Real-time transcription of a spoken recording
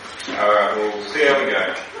Alright, we'll see how we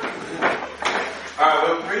go.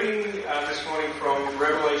 We're reading this morning from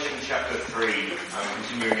Revelation chapter 3. I'm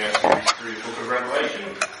continuing our series through the book of Revelation.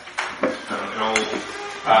 And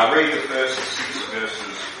I'll read the first 6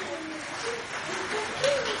 verses.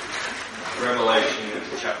 Revelation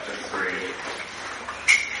chapter 3.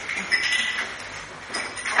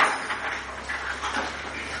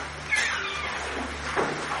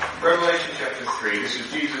 Revelation chapter 3. This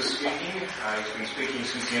is Jesus speaking. He's been speaking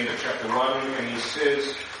since the end of chapter 1, and he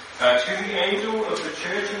says, to the angel of the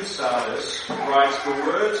church in Sardis writes the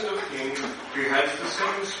words of him who has the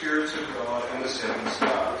 7 spirits of God and the 7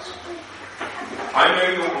 stars. I know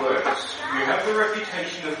your works. You have the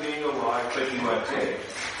reputation of being alive, but you are dead.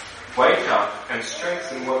 Wake up and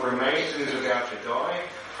strengthen what remains and is about to die,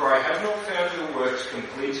 for I have not found your works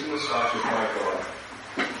complete in the sight of my God.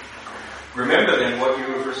 Remember then what you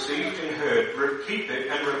have received and heard, keep it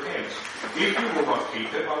and repent. If you will not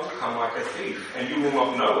keep it, I will come like a thief, and you will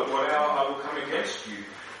not know at what hour I will come against you.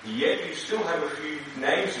 Yet you still have a few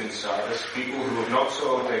names in Sardis, people who have not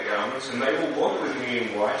soiled their garments, and they will walk with me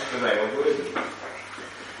in white, for they are worthy.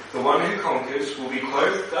 The one who conquers will be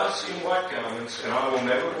clothed thus in white garments, and I will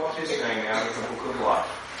never blot his name out of the book of life.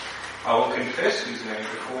 I will confess his name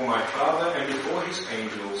before my Father and before his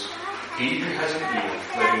angels. He who has an ear,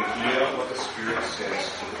 let him hear what the Spirit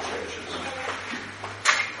says to the churches.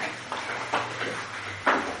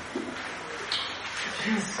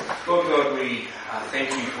 Lord God, we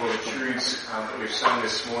thank you for the truths that we've sung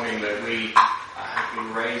this morning, that we have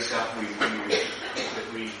been raised up with you,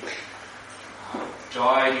 that we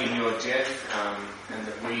died in your death, and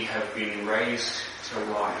that we have been raised to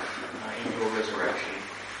life in your resurrection.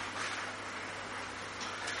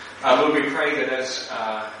 Lord, we pray that as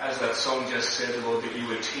that song just said, Lord, that you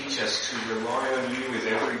would teach us to rely on you with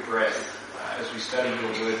every breath as we study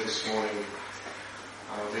your word this morning,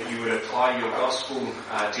 that you would apply your gospel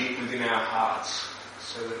deep within our hearts,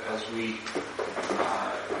 so that as we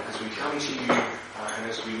come to you and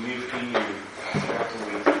as we live in you throughout the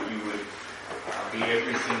week, that you would be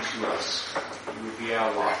everything to us. You would be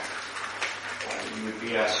our life. You would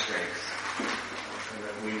be our strength. And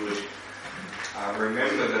that we would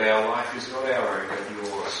remember that our life is not our own, but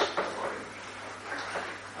yours.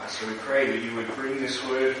 So we pray that you would bring this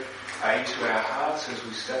word into our hearts as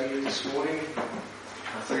we study it this morning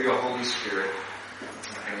through your Holy Spirit.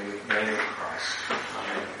 In the name of Christ.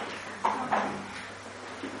 Amen.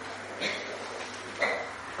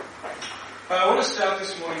 I want to start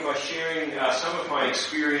this morning by sharing some of my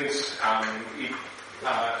experience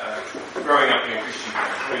growing up in a Christian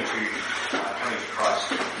family, coming to Christ.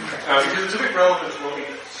 Because it's a bit relevant to what we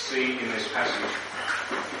see in this passage.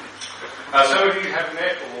 Some of you have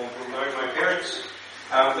met or will know my parents.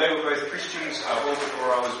 They were both Christians well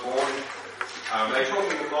before I was born. They taught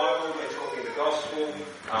me the Bible, they taught me the gospel.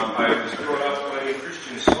 I was brought up learning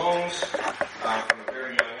Christian songs from a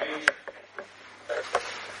very young age.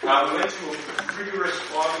 We went to a rigorous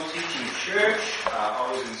Bible teaching church. I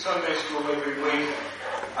was in Sunday school every week.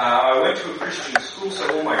 I went to a Christian school, so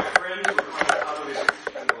all my friends were kind of part of this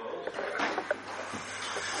Christian world.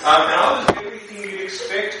 And I was everything you'd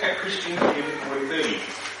expect a Christian kid would be.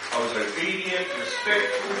 I was obedient,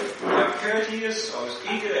 respectful, courteous. I was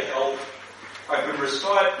eager to help. I could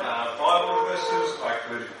recite Bible verses. I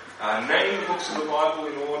could name the books of the Bible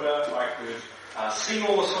in order. I could sing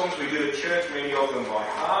all the songs we did at church, many of them by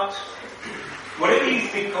heart. Whatever you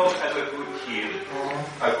think of as a good kid,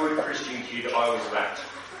 a good Christian kid, I was that.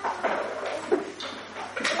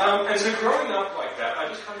 And so growing up like that, I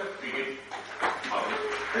just kind of figured I was a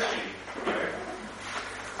Christian. You know?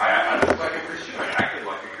 I looked like a Christian, I acted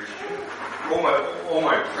like a Christian. All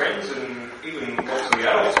my friends and even lots of the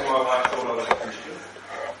adults in my life thought I was a Christian.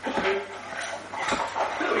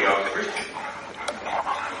 Clearly I was a Christian.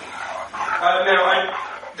 Now,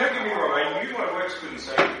 don't get me wrong, I knew my works couldn't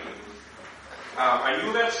save me. I knew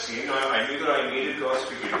about sin, I knew that I needed God's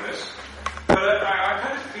forgiveness, but I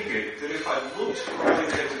kind of figured that if I looked for all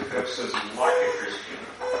intents and purposes like a Christian,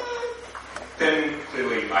 then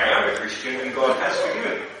clearly I am a Christian and God has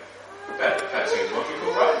forgiven me. That seems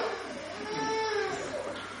logical, right?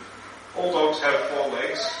 All dogs have 4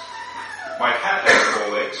 legs. My cat has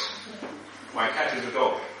 4 legs. My cat is a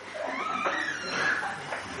dog.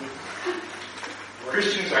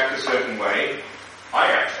 Christians act a certain way.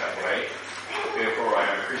 I act that way. Therefore, I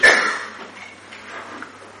am a Christian.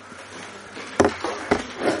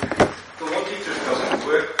 The logic just doesn't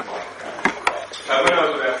work like that. When I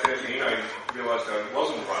was about 13, I realised I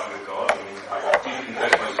wasn't right with God, and I did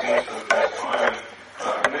confess my sins for the first time.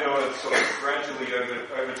 And then I sort of gradually,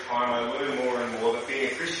 over time, I learned more and more that being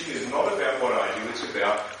a Christian is not about what I do, it's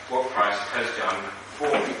about what Christ has done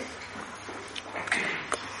for me.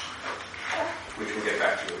 Which we'll get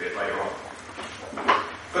back to a bit later on.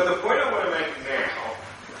 But the point I want to make now,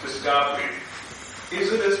 to start with, is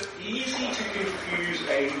that it's easy to confuse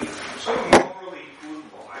a sort of morally good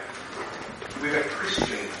life with a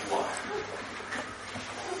Christian life.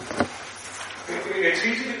 It's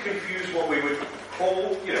easy to confuse what we would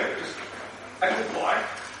call, just a good life.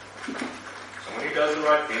 Someone who does the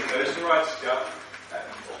right thing, knows the right stuff.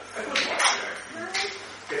 A good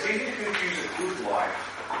life, It's easy to confuse a good life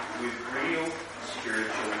with real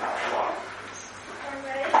spiritual life.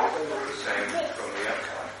 All look the same from the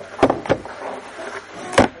outside.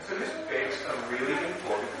 And so this begs a really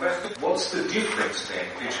important question. What's the difference then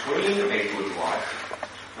between a good life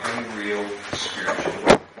and real spiritual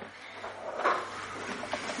life?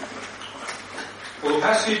 Well, the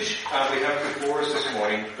passage we have before us this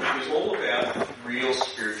morning is all about real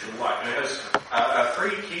spiritual life. And it has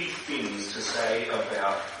three key things to say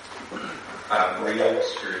about real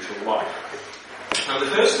spiritual life. Now, the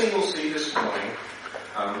first thing we'll see this morning,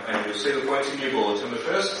 and you'll see the points in your bulletin, the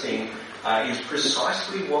first thing is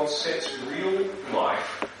precisely what sets real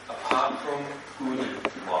life apart from good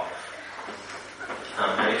life.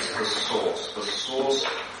 And it's the source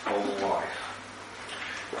of life.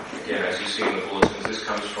 Again, as you see in the bulletins, this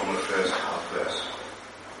comes from the first half verse.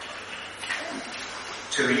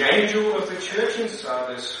 To the angel of the church in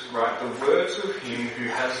Sardis write the words of him who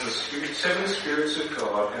has the seven spirits of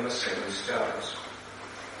God and the seven stars.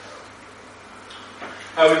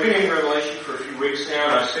 We've been in Revelation for a few weeks now,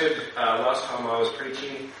 and I said last time I was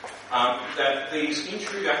preaching that these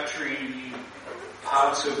introductory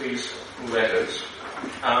parts of these letters,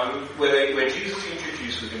 where Jesus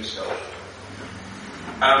introduces himself,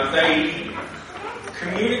 they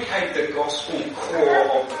communicate the gospel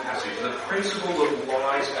core of the passage, the principle that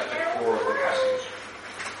lies at the core of the passage.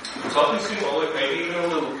 It's often symbolic, maybe even a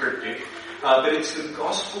little cryptic, but it's the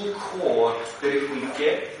gospel core that if we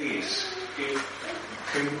get this,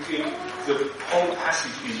 the whole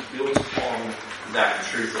passage is built on that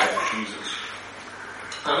truth about Jesus.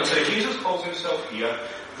 And so Jesus calls himself here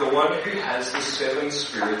the one who has the seven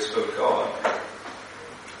spirits of God.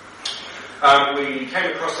 We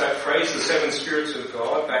came across that phrase, the seven spirits of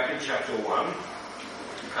God, back in chapter 1.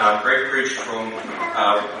 Greg preached from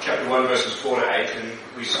chapter 1 verses 4 to 8, and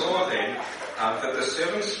we saw then that the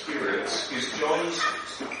seven spirits is John's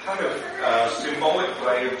kind of symbolic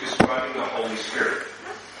way of describing the Holy Spirit.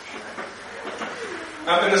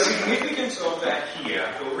 And the significance of that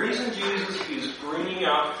here, the reason Jesus is bringing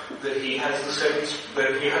up that he has the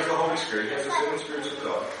Holy Spirit, he has the seven spirits of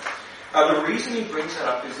God, the reason he brings that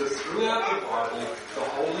up is that throughout the Bible, the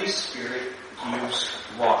Holy Spirit gives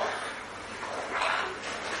life.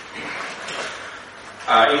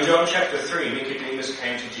 In John chapter 3, Nicodemus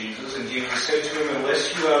came to Jesus, and Jesus said to him,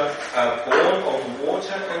 unless you are born of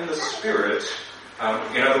water and the Spirit,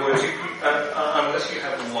 in other words, unless you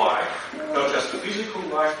have life, not just physical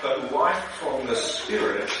life, but life from the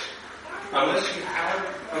Spirit, unless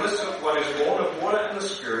one is born of water and the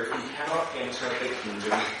Spirit, he cannot enter the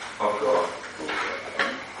kingdom of God.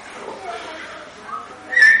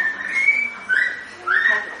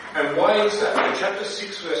 And why is that? In chapter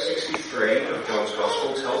 6, verse 63 of John's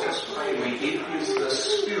Gospel tells us plainly, it is the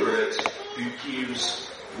Spirit who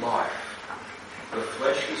gives life. The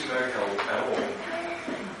flesh is no help at all.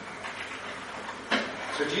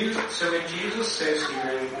 So when Jesus says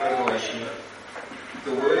here in Revelation,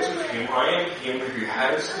 the words of him, I am him who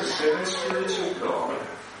has the seven spirits of God,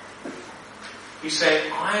 he's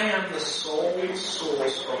saying, I am the sole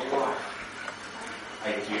source of life.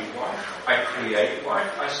 I give life, I create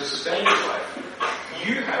life, I sustain life.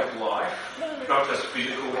 You have life, not just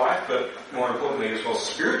physical life, but more importantly as well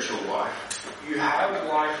spiritual life. You have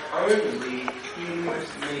life only in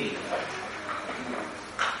me.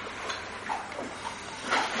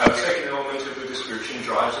 The second element of the description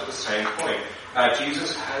drives at the same point.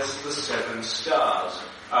 Jesus has the seven stars.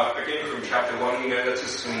 Again, from chapter 1, we know that's a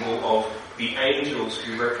symbol of the angels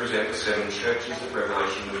who represent the seven churches that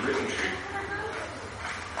Revelation was written to.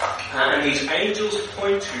 And these angels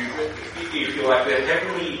point to, if you like, the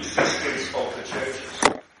heavenly existence of the churches.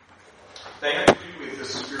 They have to do with the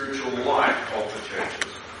spiritual life of the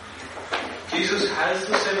churches. Jesus has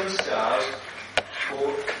the seven stars, or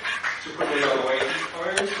to put it another way, he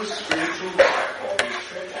owns the spiritual life of these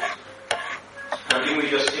churches. Now, didn't we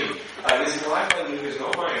just sing? This life I live is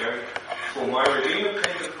not my own, for my Redeemer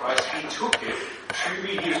paid the price. He took it to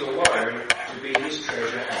be his alone, to be his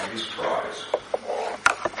treasure and his prize.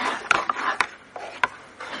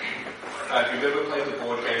 If you've ever played the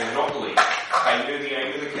board game Monopoly, you know the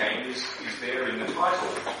aim of the game is there in the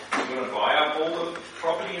title. He's going to buy up all the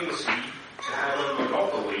property in the city to have a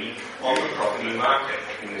monopoly on the property market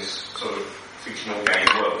in this sort of fictional game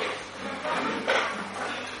world.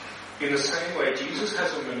 In the same way, Jesus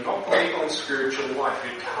has a monopoly on spiritual life.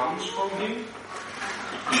 It comes from him.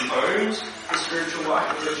 He owns the spiritual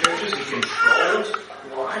life of the churches. He controls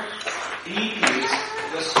life. He is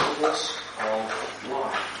the source of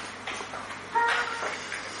life.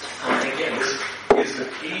 And again, this is the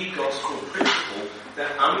key gospel principle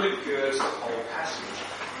that undergirds the whole passage.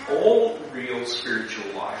 All real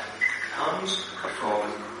spiritual life comes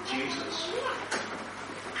from Jesus.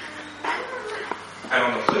 And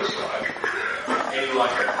on the flip side, any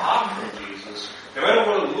life apart from Jesus, no matter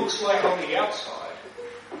what it looks like on the outside,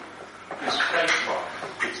 is fake life.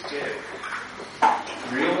 It's dead.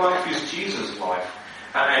 Real life is Jesus' life.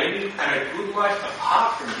 And a good life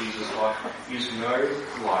apart from Jesus' life is no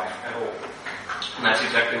life at all. And that's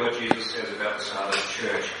exactly what Jesus says about the Sardis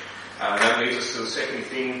church. That leads us to the second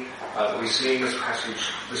thing that we see in this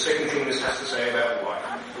passage. The second thing this has to say about life.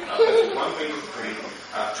 Verses 1 to 3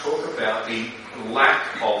 talk about the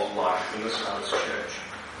lack of life in the Sardis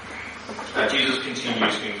church. Jesus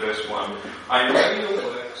continues in verse 1. I know your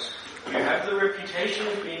works. You have the reputation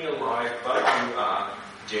of being alive, but you are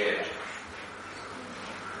dead.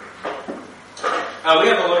 We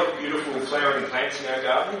have a lot of beautiful flowering plants in our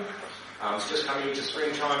garden. It's just coming into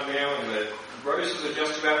springtime now, and the roses are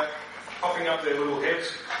just about popping up their little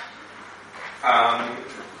heads.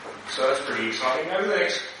 So that's pretty exciting. Over the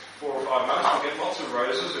next 4 or 5 months, we'll get lots of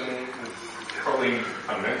roses, and we'll probably,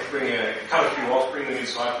 cut a few off, bring them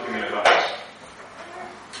inside, put them in a vase.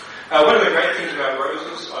 One of the great things about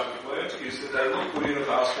roses, I've learned, is that they look good in a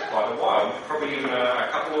vase for quite a while, probably even a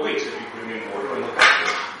couple of weeks if you put them in water and look after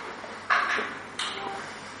them.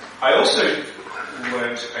 I also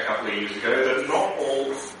learned a couple of years ago that not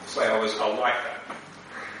all flowers are like that.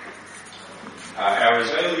 Our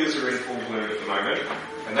azaleas are in full bloom at the moment,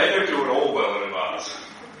 and they don't do it all well in a vase.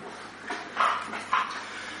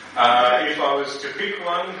 If I was to pick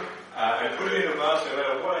one and put it in a vase, no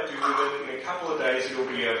matter what I do with it, in a couple of days it'll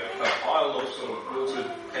be a pile of sort of wilted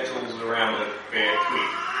petals around a bare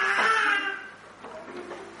twig.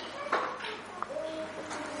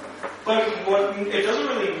 But it doesn't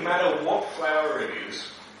really matter what flower it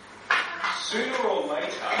is. Sooner or later,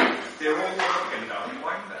 they're all going to end up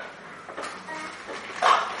like that.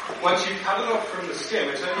 Once you cut it off from the stem,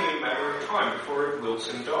 it's only a matter of time before it wilts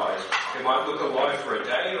and dies. It might look alive for a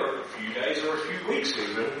day or a few days or a few weeks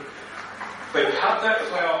even. But cut that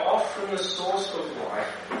flower off from the source of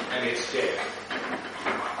life and it's dead.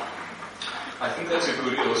 I think that's a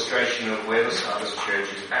good illustration of where the Sardis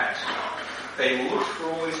church is at. They looked for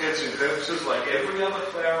all intents and purposes like every other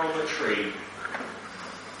flower on the tree.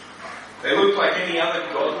 They looked like any other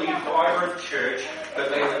godly, vibrant church, but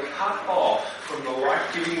they were cut off from the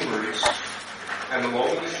life-giving roots, and the long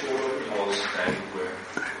and the short of it was they were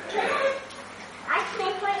dead.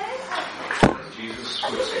 As Jesus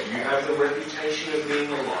would say, you have the reputation of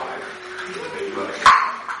being alive, but you are dead.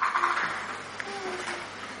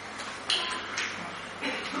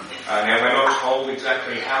 Now, we're not told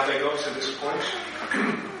exactly how they got to this point.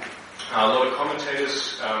 A lot of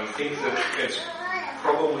commentators think that it's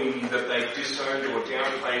probably that they disowned or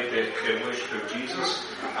downplayed their worship of Jesus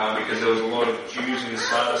because there was a lot of Jews in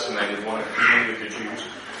Sardis and they would want to fit in with the Jews.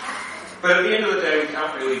 But at the end of the day, we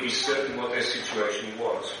can't really be certain what their situation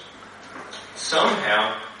was.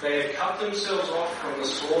 Somehow, they had cut themselves off from the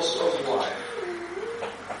source of life,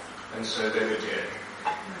 and so they were dead.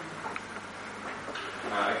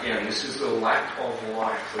 Again, this is the lack of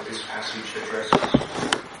life that this passage addresses.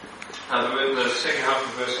 The second half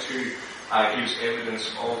of verse 2 gives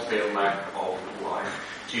evidence of their lack of life.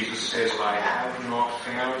 Jesus says, I have not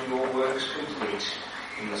found your works complete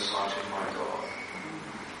in the sight of my God.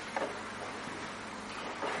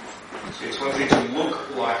 So it's one thing to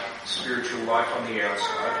look like spiritual life on the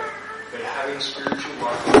outside, but having spiritual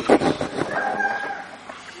life on the inside.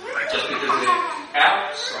 Just because they're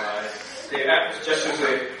outside, just as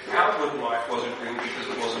their outward life wasn't real because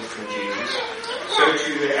it wasn't from Jesus, so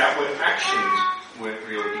too their outward actions weren't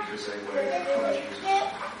real because they weren't from Jesus.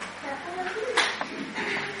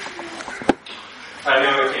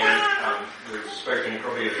 Now again, we've spoken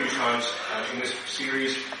probably a few times in this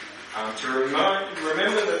series to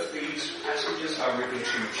remember that these passages are written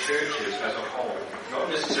to churches as a whole, not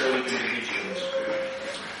necessarily individuals.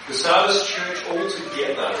 The Sardis church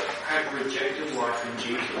altogether had rejected life in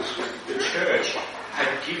Jesus. The church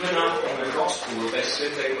had given up on the gospel that they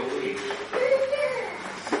said they believed.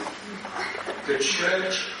 The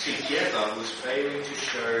church together was failing to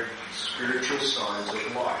show spiritual signs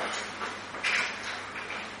of life.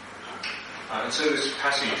 And so this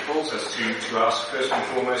passage calls us to ask first and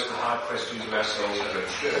foremost the hard questions of ourselves as a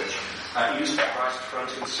church. Is Christ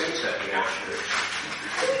front and centre in our church?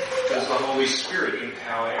 Does the Holy Spirit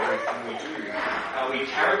empower everything we do? Are we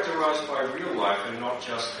characterised by real life and not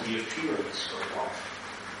just the appearance of life?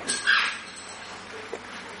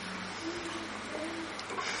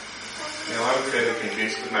 Now, I'm fairly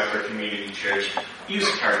convinced that Macro Community Church is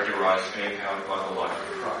characterised and empowered by the life of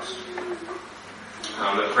Christ.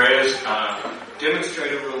 The prayers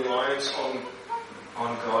demonstrate a reliance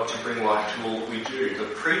on God to bring life to all that we do. The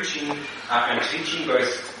preaching and teaching, both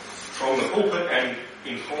from the pulpit and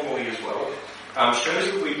informally as well,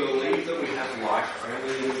 shows that we believe that we have life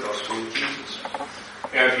only in the gospel of Jesus.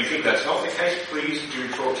 Now, if you think that's not the case, please do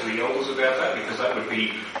talk to the elders about that, because that would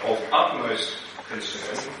be of utmost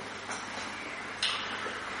concern.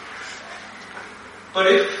 But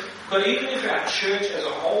even if our church as a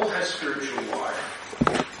whole has spiritual life,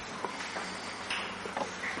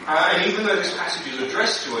 and even though this passage is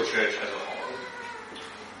addressed to a church as a whole,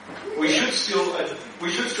 we should still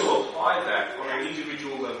apply that on an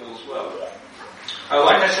individual level as well.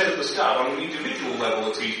 Like I said at the start, on an individual level,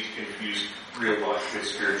 it's easy to confuse real life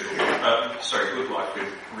with good life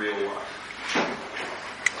with real life.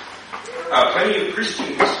 Plenty of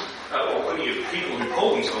Christians, or plenty of people who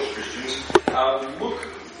call themselves Christians, look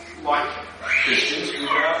like Christians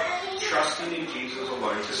without trusting in Jesus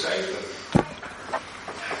alone to save them.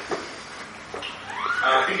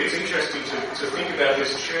 I think it's interesting to think about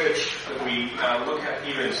this church that we look at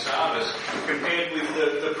here in Sardis compared with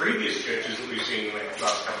the previous churches that we've seen in the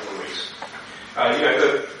last couple of weeks.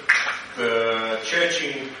 The church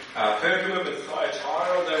in Pergamum and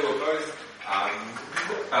Thyatira, they were both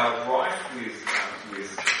rife with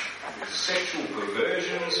sexual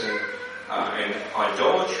perversions and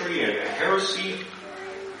idolatry and heresy.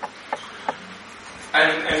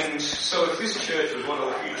 And so if this church was one of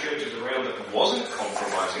the few churches around that wasn't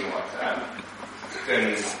compromising like that,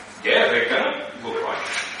 then yeah, they're going to look like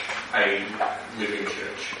a living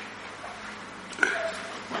church.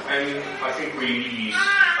 And I think we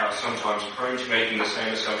are sometimes prone to making the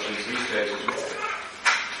same assumptions these days as well.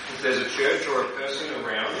 If there's a church or a person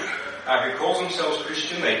around who calls themselves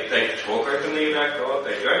Christian, they talk openly about God,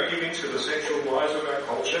 they don't give in to the sexual lies of our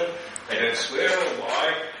culture, they don't swear or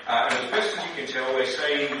lie, and as best as you can tell, they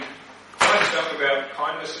say nice stuff about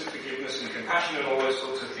kindness and forgiveness and compassion and all those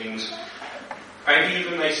sorts of things. Maybe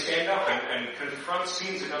even they stand up and confront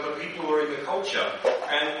sins in other people or in the culture.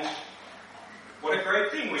 And what a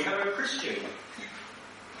great thing, we have a Christian.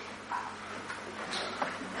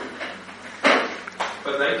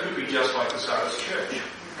 But they could be just like the Sardis church,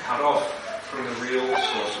 cut off from the real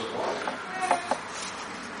source of life.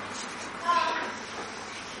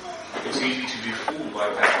 It's easy to be fooled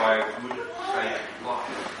like that by a good, fake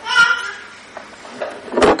life.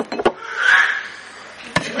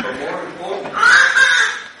 But more importantly,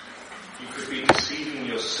 you could be deceiving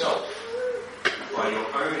yourself by your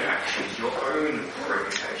own actions, your own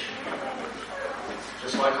reputation.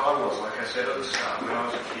 Just like I was, like I said at the start, when I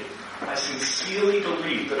was a kid. I sincerely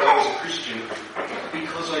believed that I was a Christian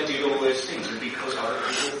because I did all those things and because other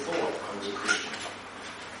people thought I was a Christian.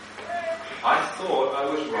 I thought I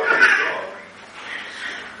was right with God.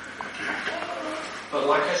 But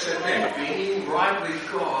like I said then, being right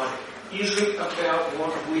with God isn't about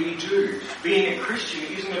what we do. Being a Christian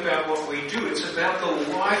isn't about what we do. It's about the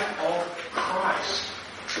life of Christ.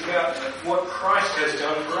 It's about what Christ has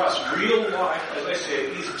done for us. Real life, as I said,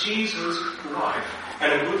 is Jesus' life.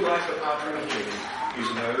 And a good life apart from Him is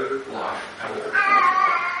no life at all.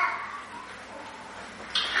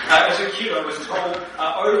 As a kid, I was told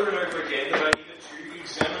over and over again that I needed to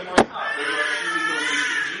examine my heart, whether I truly believed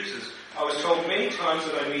in Jesus. I was told many times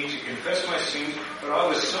that I needed to confess my sins, but I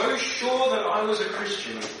was so sure that I was a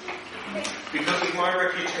Christian because of my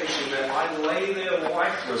reputation that I lay there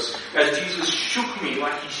lifeless as Jesus shook me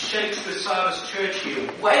like He shakes the Sardis church here.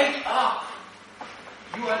 Wake up!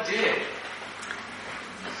 You are dead.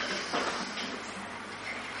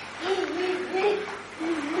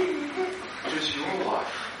 Does your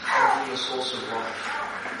life come from the source of life?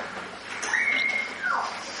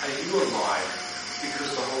 Are you alive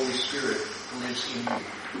because the Holy Spirit lives in you?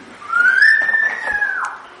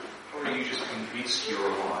 Or are you just convinced you're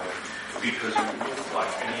alive because you look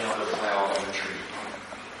like any other flower on the tree?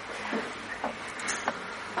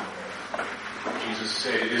 Jesus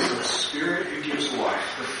said, it is the Spirit who gives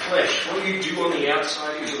life. The flesh, what you do on the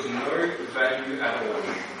outside, is of no value at all.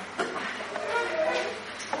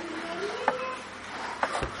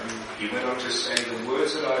 He went on to say, the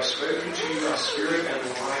words that I have spoken to you are spirit and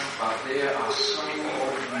life, but there are some of you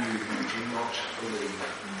who do not believe.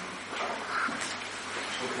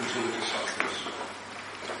 talking to the disciples.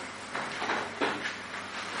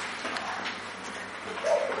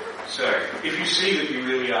 So, if you see that you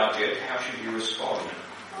really are dead, how should you respond?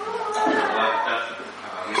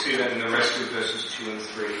 We see that in the rest of verses 2 and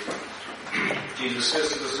 3. Jesus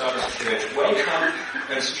says to the Sardis church, "Wake up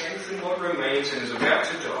and strengthen what remains and is about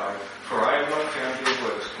to die, for I have not found your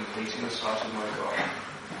works complete in the sight of my God.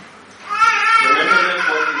 Remember that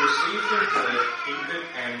what you received and heard, keep it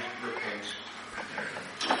and repent."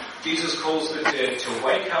 Jesus calls the dead to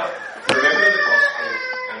wake up, remember the gospel,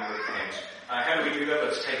 and repent. How do we do that?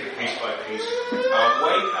 Let's take it piece by piece.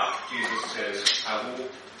 Wake up, Jesus says.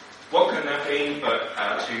 What can that mean but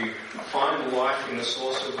to find life in the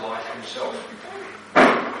source of life himself?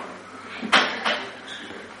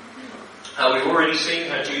 We've already seen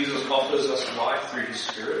how Jesus offers us life through his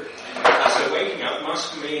Spirit. So waking up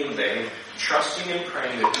must mean then trusting and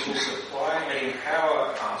praying that he will supply and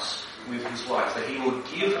empower us with his life, that he will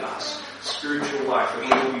give us spiritual life, that we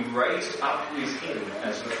will be raised up with him,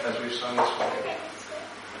 as we've sung this morning.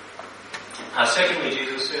 Secondly,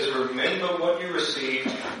 Jesus says, remember what you received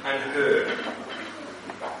and heard.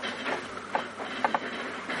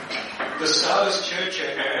 The Sardis church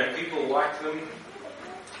and people like them,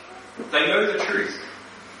 they know the truth.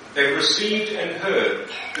 They've received and heard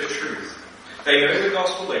the truth. They know the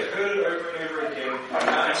gospel, they've heard it over and over again.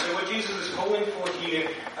 And so what Jesus is calling for here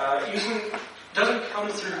doesn't come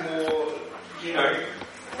through more,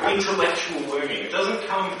 intellectual learning. It doesn't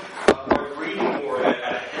come by reading more at a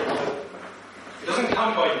head level. It doesn't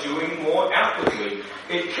come by doing more outwardly.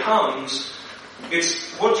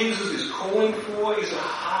 It's what Jesus is calling for is a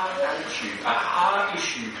heart attitude, a heart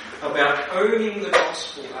issue about owning the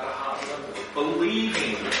gospel at a heart level,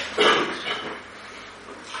 believing it.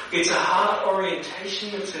 It's a heart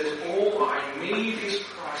orientation that says all I need is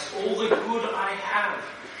Christ, all the good I have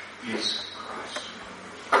is Christ.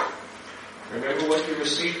 Remember what you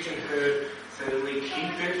received and heard, thirdly,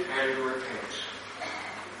 keep it and repent.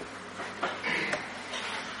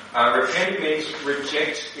 Repent means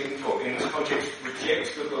reject, in this context,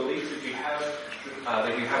 reject the belief that you have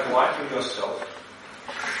life in yourself.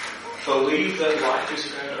 Believe that life is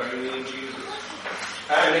found only in Jesus.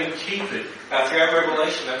 And then keep it. Throughout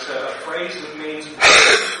Revelation, that's a phrase that means the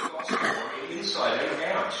gospel inside and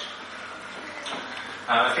out.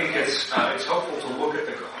 I think it's helpful to look at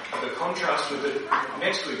the contrast with the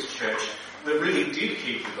next week's church that really did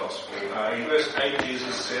keep the gospel. In verse 8,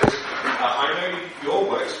 Jesus says, I know your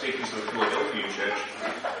works, speaking to the Philadelphia church.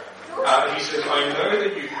 He says, I know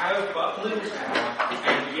that you have but little power,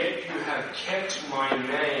 and yet you have kept my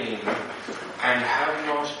name and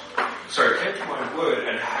kept my word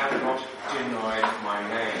and have not denied my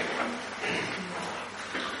name.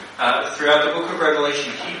 Throughout the book of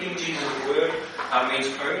Revelation, keeping Jesus' word means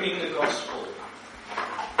owning the gospel.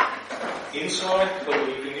 Inside,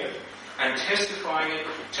 believing it, and testifying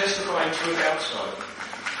to it outside,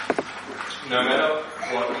 no matter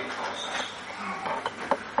what it costs.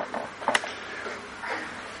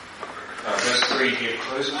 Verse 3 here,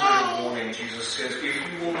 closing with a warning, Jesus says, if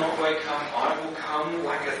you will not wake up, I will come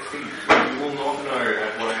like a thief. You will not know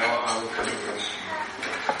at what hour I will come against you.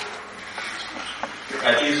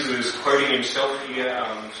 Jesus is quoting himself here.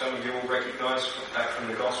 Some of you will recognise that from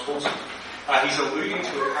the Gospels. He's alluding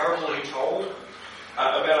to a parable he told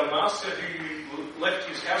about a master who left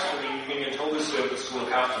his house for the evening and told his servants to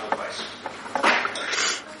look after the place.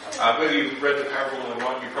 Whether you've read the parable or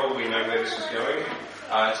not, you probably know where this is going.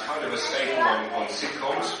 It's kind of a staple on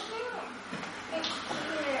sitcoms.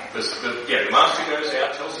 The master goes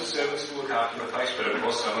out, tells his servants to look after the place, but of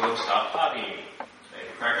course some of them start partying. They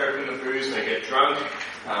crack open the booze, they get drunk.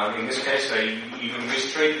 In this case, they even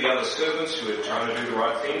mistreat the other servants who are trying to do the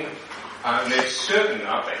right thing. And they're certain,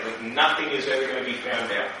 aren't they, that nothing is ever going to be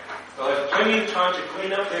found out. They'll have plenty of time to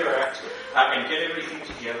clean up their act and get everything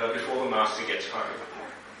together before the master gets home.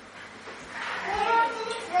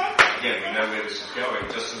 Again, we know where this is going.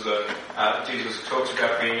 Just as Jesus talks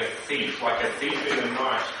about being a thief, like a thief in the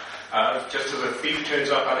night. Just as a thief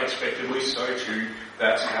turns up unexpectedly, so too,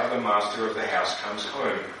 that's how the master of the house comes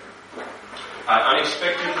home.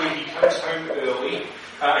 Unexpectedly, he comes home early,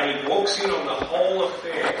 and he walks in on the whole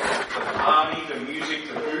affair. The party, the music,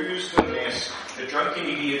 the booze, the mess, the drunken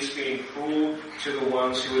idiots being cruel to the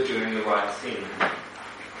ones who are doing the right thing.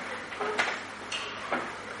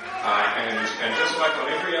 And just like on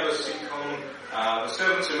every other sitcom, the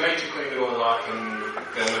servants are made to clean it all up and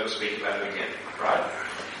they'll never speak about it again, right?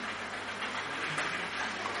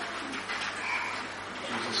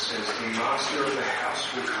 Jesus says, the master of the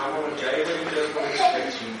house will come on a day when he does not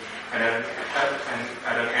expect him, and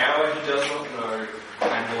at an hour he does not know,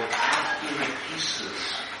 and will cut in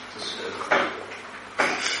pieces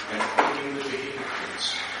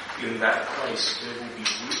that place there will be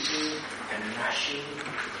weeping and gnashing.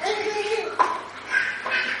 A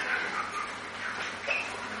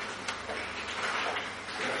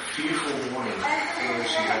fearful warning for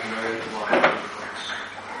those who have no life in Christ.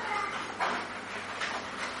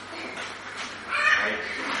 Wake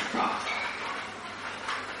up.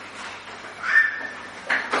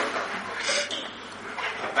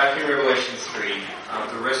 Back in Revelation 3,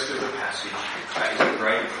 the rest of the passage is a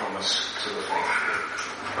great promise to the faithful.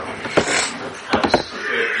 This is the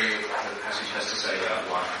third thing that the passage has to say about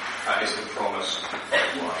life, is the promise of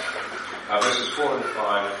life. Verses 4 and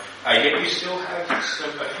 5, yet you still have a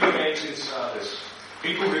few names in Sardis,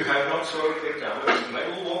 people who have not soiled their garments, and they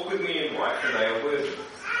will walk with me in white, for they are worthy.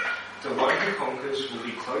 The one who conquers will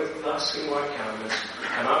be clothed thus in white garments,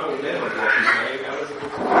 and I will never blot his name out of the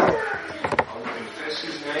book of life.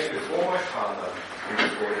 His name before my Father and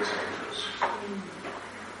before his angels.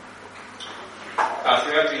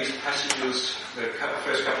 Throughout these passages, the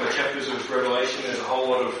first couple of chapters of Revelation, there's a whole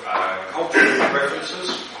lot of cultural references,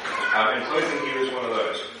 and clothing here is one of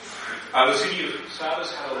those. The city of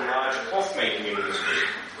Sardis had a large cloth-making industry,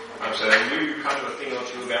 so they knew kind of a thing or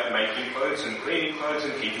two about making clothes and cleaning clothes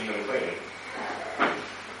and keeping them clean.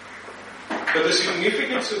 But the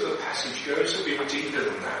significance of the passage goes a bit deeper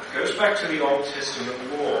than that. It goes back to the Old Testament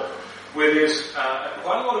law, where there's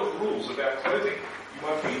quite a lot of rules about clothing. You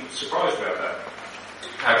might be surprised about that.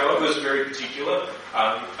 God was very particular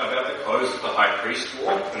about the clothes that the high priest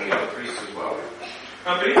wore, and the other priests as well.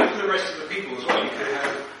 But even for the rest of the people as well, you could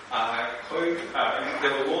have clothes.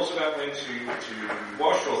 There were laws about when to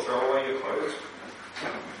wash or throw away your clothes.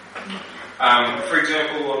 For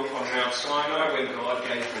example, on Mount Sinai, when God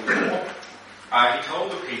gave the law, he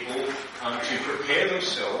told the people to prepare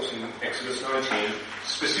themselves in Exodus 19,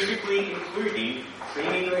 specifically including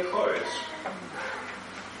cleaning their clothes.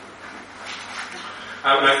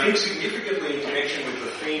 And I think significantly in connection with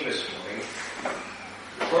the theme this morning,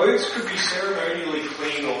 clothes could be ceremonially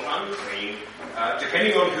clean or unclean,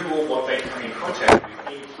 depending on who or what they come in contact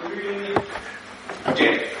with, including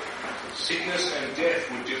death. Sickness and death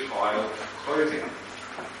would defile clothing.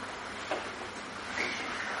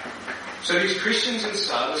 So these Christians in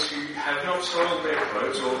Sardis who have not soiled their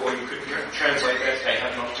clothes, or you could translate that, they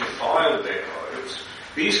have not defiled their clothes,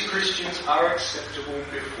 these Christians are acceptable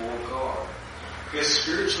before God. They're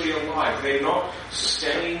spiritually alive. They're not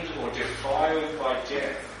stained or defiled by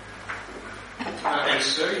death. And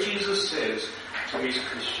so Jesus says to these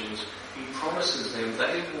Christians, he promises them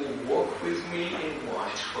they will walk with me in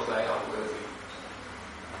white, for they are worthy.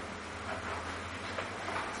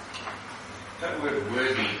 That word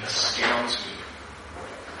worthy astounds me.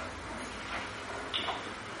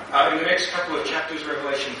 In the next couple of chapters,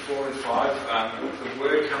 Revelation 4 and 5, the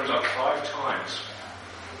word comes up 5 times.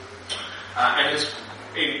 And it's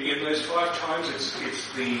in those 5 times, it's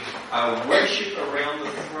the worship around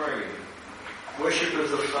the throne. Worship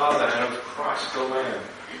of the Father and of Christ the Lamb.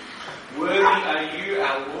 Worthy are you,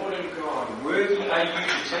 our Lord and God. Worthy are you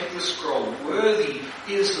to take the scroll. Worthy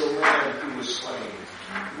is the Lamb who was slain.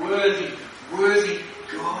 Worthy,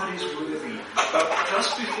 God is worthy. But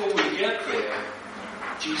just before we get there,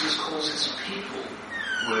 Jesus calls his people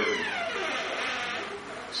worthy.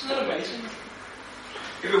 Isn't that amazing?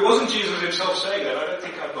 If it wasn't Jesus himself saying that, I don't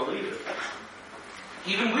think I'd believe it.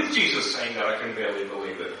 Even with Jesus saying that, I can barely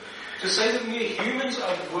believe it. To say that mere humans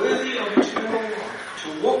are worthy of eternal life,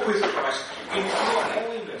 to walk with Christ in pure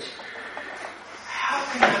holiness, how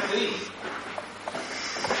can that be?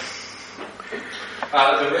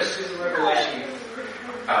 The rest of the Revelation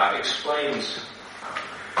explains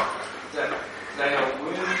that they are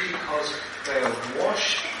worthy because they have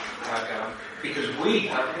washed our garments, because we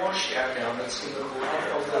have washed our garments in the blood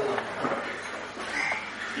of the Lamb.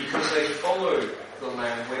 Because they follow the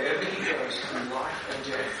Lamb wherever he goes through life and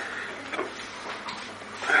death.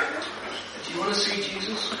 Do you want to see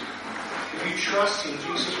Jesus? If you trust in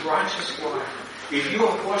Jesus' righteous life, if you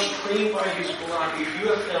are washed clean by his blood, if you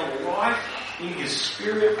have found life in his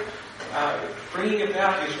Spirit, bringing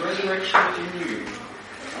about his resurrection in you,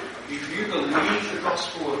 if you believe the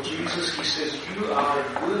gospel of Jesus, he says you are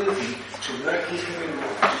worthy to walk with him in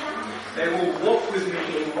white. They will walk with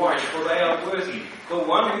me in white, for they are worthy. The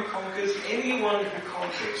one who conquers, anyone who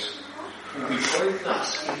conquers, will be clothed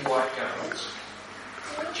thus in white garments.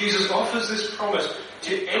 Jesus offers this promise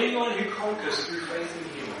to anyone who conquers through faith in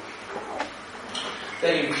him.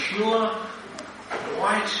 That in pure,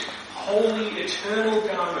 white, holy, eternal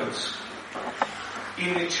garments,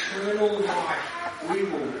 in eternal life, we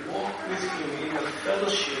will walk with him in the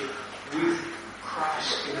fellowship with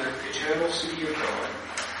Christ in the eternal city of God.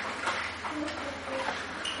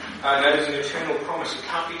 That is an eternal promise. It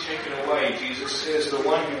can't be taken away. Jesus says, the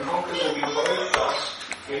one who conquers will be clothed with us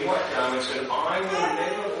in white garments, and I will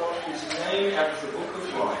never blot his name out of the book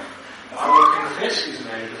of life. I will confess his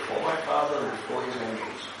name before my Father and before his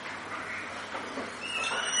angels.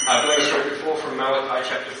 Going straight before from Malachi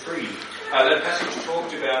chapter 3. That passage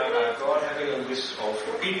talked about God having a list of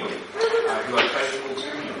people who are faithful to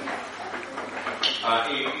him.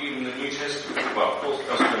 In the New Testament, well,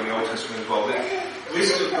 also in the Old Testament as well, the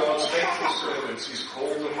list of God's faithful servants is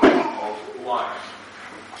called the Book of Life.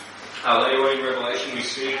 Later on in Revelation we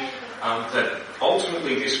see that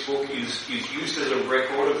ultimately this book is used as a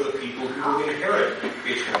record of the people who will inherit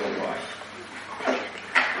eternal life.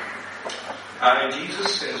 And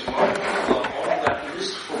Jesus says, my people are on that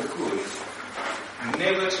list for good,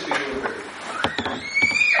 never to be removed.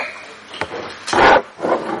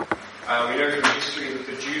 We know from history that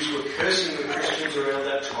the Jews were cursing the Christians around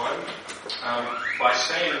that time by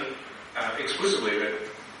saying explicitly that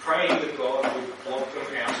praying that God would blot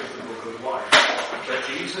them out of the book of life. But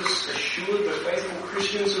Jesus assured the faithful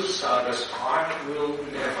Christians of Sardis, I will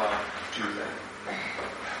never do that.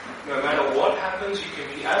 No matter what happens, you can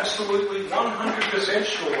be absolutely 100%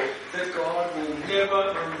 sure that God will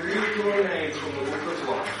never remove your name from the book of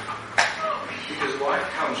life. Because life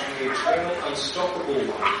comes from the eternal, unstoppable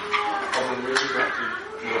life of the resurrected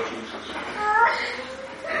Lord Jesus.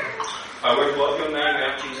 I won't blot your name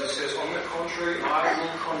out, Jesus says. On the contrary, I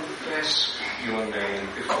will confess your name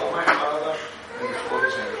before my Father and before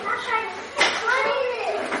his angels.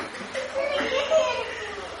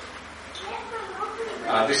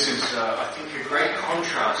 This is, I think, a great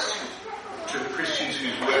contrast to the Christians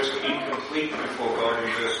whose works were incomplete before God in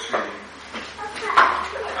verse 2.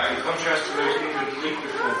 In contrast to those incomplete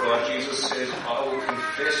before God, Jesus says, I will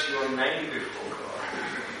confess your name before God.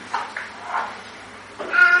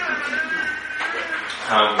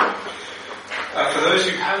 For those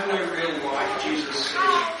who have no real life, Jesus says,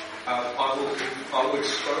 I will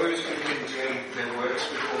expose and condemn their works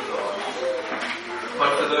before God.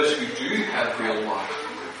 But for those who do have real life,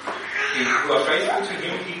 who are faithful to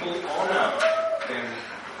him, he will honour them,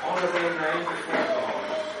 honour their name before God.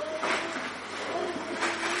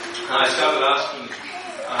 I started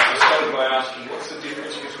by asking, what's the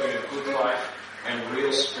difference between a good life and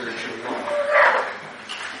real spiritual life?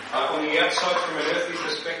 On the outside, from an earthly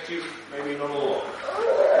perspective, maybe not a lot.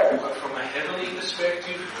 But from a heavenly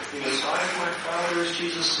perspective, in the sight of my Father, as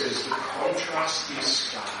Jesus says, the contrast is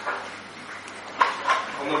stark.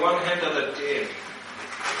 On the one hand are the dead,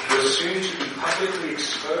 who are soon to be publicly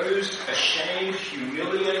exposed, ashamed,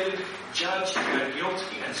 humiliated, judged, and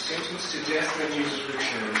guilty, and sentenced to death when Jesus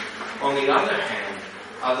returns. On the other hand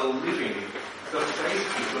are the living, the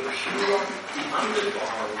faithful, the pure, the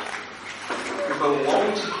undefiled, who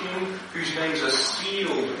belong to him, whose names are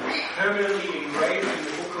sealed, permanently engraved in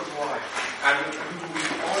the book of life, and who will be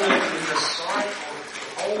honoured in the sight of the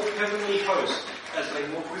whole heavenly host as they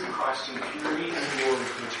walk with Christ in purity and glory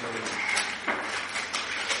for eternity.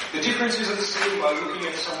 The difference isn't seen by looking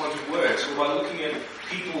at someone's works or by looking at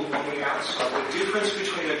people on the outside. The difference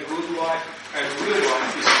between a good life and real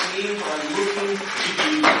life is seen by looking to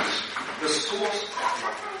Jesus, the source of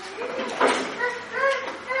life.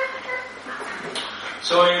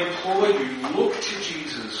 So I implore you, look to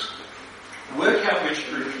Jesus. Work out which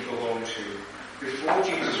group you belong to before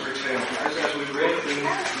Jesus returns, because as we read in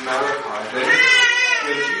Malachi,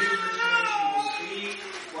 when Jesus returns, you will see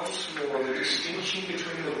once more the distinction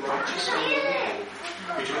between the righteous and the wicked,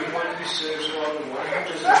 between one who serves God and one who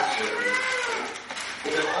does not serve him.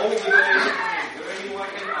 For behold, the day is coming, burning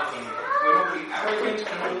like an oven, when all the arrogant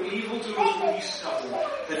and all evildoers will be stubble.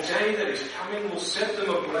 The day that is coming will set them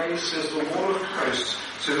ablaze, says the Lord of hosts,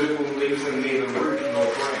 so that it will leave them neither root nor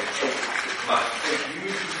branch. But for you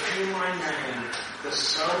who fear my name, the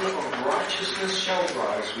Son of Righteousness shall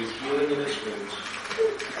rise with healing in its wings.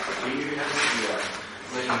 He who has an ear,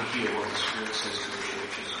 let him hear what the Spirit says to the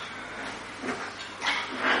churches.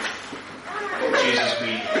 Jesus,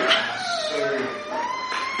 we are so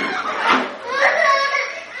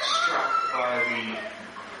struck by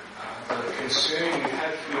the concern you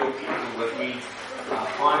have for your people that we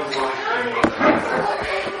find life in your name.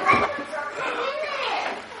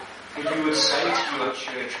 That you would say to your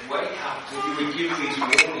church, wake up, that you would give these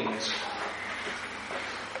warnings,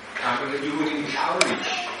 and that you would encourage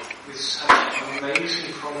with such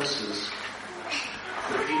amazing promises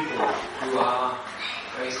the people who are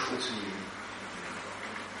faithful to you.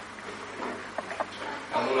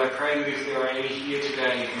 And Lord, I pray that if there are any here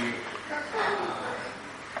today who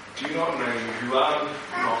do not know you, who are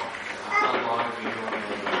not alive in your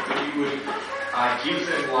name, that you would give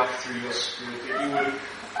them life through your Spirit, that you would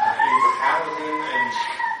empower them and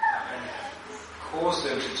cause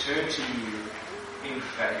them to turn to you in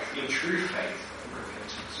faith, in true faith and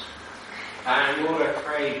repentance. And Lord, I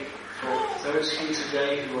pray for those here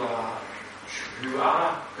today who are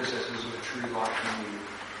possessors of true life in you,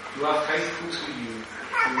 who are faithful to you,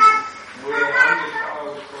 who wear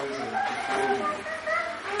undefiled clothing before you,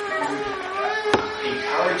 who would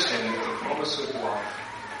encourage them with the promise of life,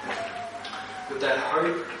 that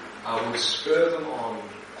hope will spur them on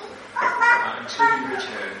until you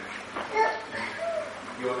return.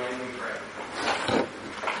 In your name we pray.